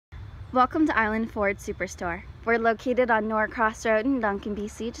Welcome to Island Ford Superstore. We're located on Norcross Road in Duncan,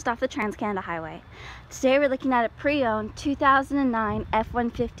 BC, just off the Trans-Canada Highway. Today we're looking at a pre-owned 2009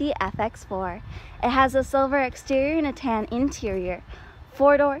 F-150 FX4. It has a silver exterior and a tan interior,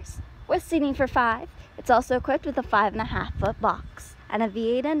 4 doors with seating for 5. It's also equipped with a 5.5-foot box and a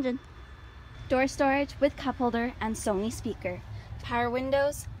V8 engine. Door storage with cup holder and Sony speaker. Power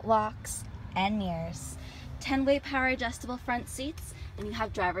windows, locks, and mirrors. 10-way power adjustable front seats, and you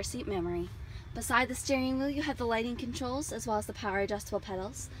have driver's seat memory. Beside the steering wheel you have the lighting controls as well as the power adjustable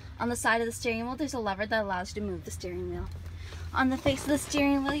pedals. On the side of the steering wheel there's a lever that allows you to move the steering wheel. On the face of the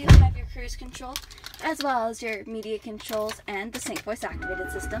steering wheel you have your cruise control as well as your media controls and the sync voice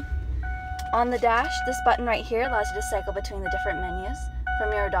activated system. On the dash, this button right here allows you to cycle between the different menus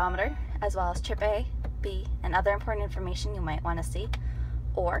from your odometer as well as trip A, B, and other important information you might want to see.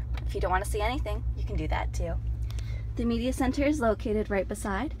 Or if you don't want to see anything, you can do that too. The media center is located right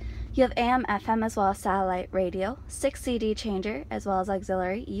beside. You have AM, FM, as well as satellite radio, 6 CD changer, as well as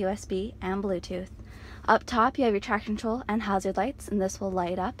auxiliary, USB, and Bluetooth. Up top, you have your traction control and hazard lights, and this will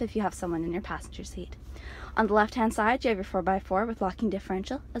light up if you have someone in your passenger seat. On the left-hand side, you have your 4x4 with locking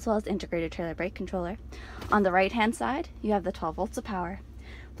differential, as well as integrated trailer brake controller. On the right-hand side, you have the 12 volts of power.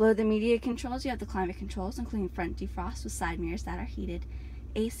 Below the media controls, you have the climate controls, including front defrost with side mirrors that are heated,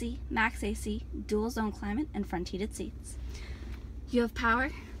 AC, max AC, dual zone climate, and front heated seats. You have power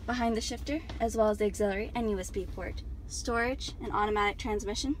behind the shifter as well as the auxiliary and USB port, storage and automatic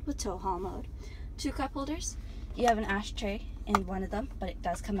transmission with tow haul mode, 2 cup holders. You have an ashtray in one of them, but it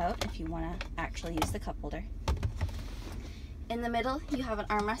does come out if you want to actually use the cup holder. In the middle you have an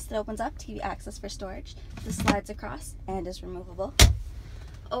armrest that opens up to give you access for storage. This slides across and is removable.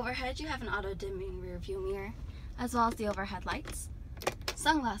 Overhead you have an auto dimming rear view mirror as well as the overhead lights,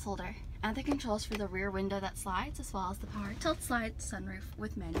 sunglass holder, and the controls for the rear window that slides as well as the power tilt slide sunroof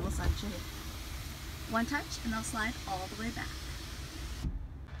with manual sunshade. One touch and they'll slide all the way back.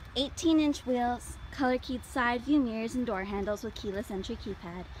 18-inch wheels, color keyed side view mirrors and door handles with keyless entry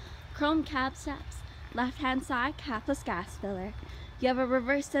keypad, chrome cab steps, left hand side capless gas filler. You have a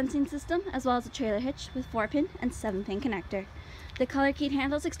reverse sensing system as well as a trailer hitch with 4-pin and 7-pin connector. The color keyed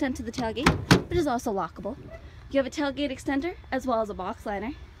handles extend to the tailgate, but is also lockable. You have a tailgate extender as well as a box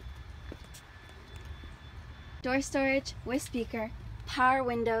liner. Door storage with speaker, power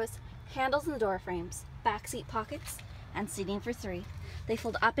windows, handles in the door frames, back seat pockets, and seating for 3. They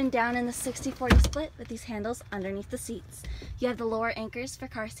fold up and down in the 60-40 split with these handles underneath the seats. You have the lower anchors for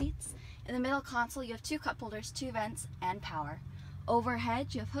car seats. In the middle console you have 2 cup holders, 2 vents, and power.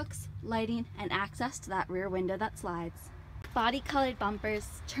 Overhead you have hooks, lighting, and access to that rear window that slides. Body colored bumpers,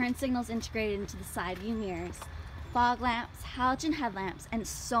 turn signals integrated into the side view mirrors, fog lamps, halogen headlamps, and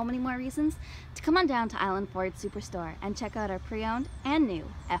so many more reasons to come on down to Island Ford Superstore and check out our pre-owned and new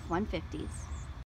F-150s.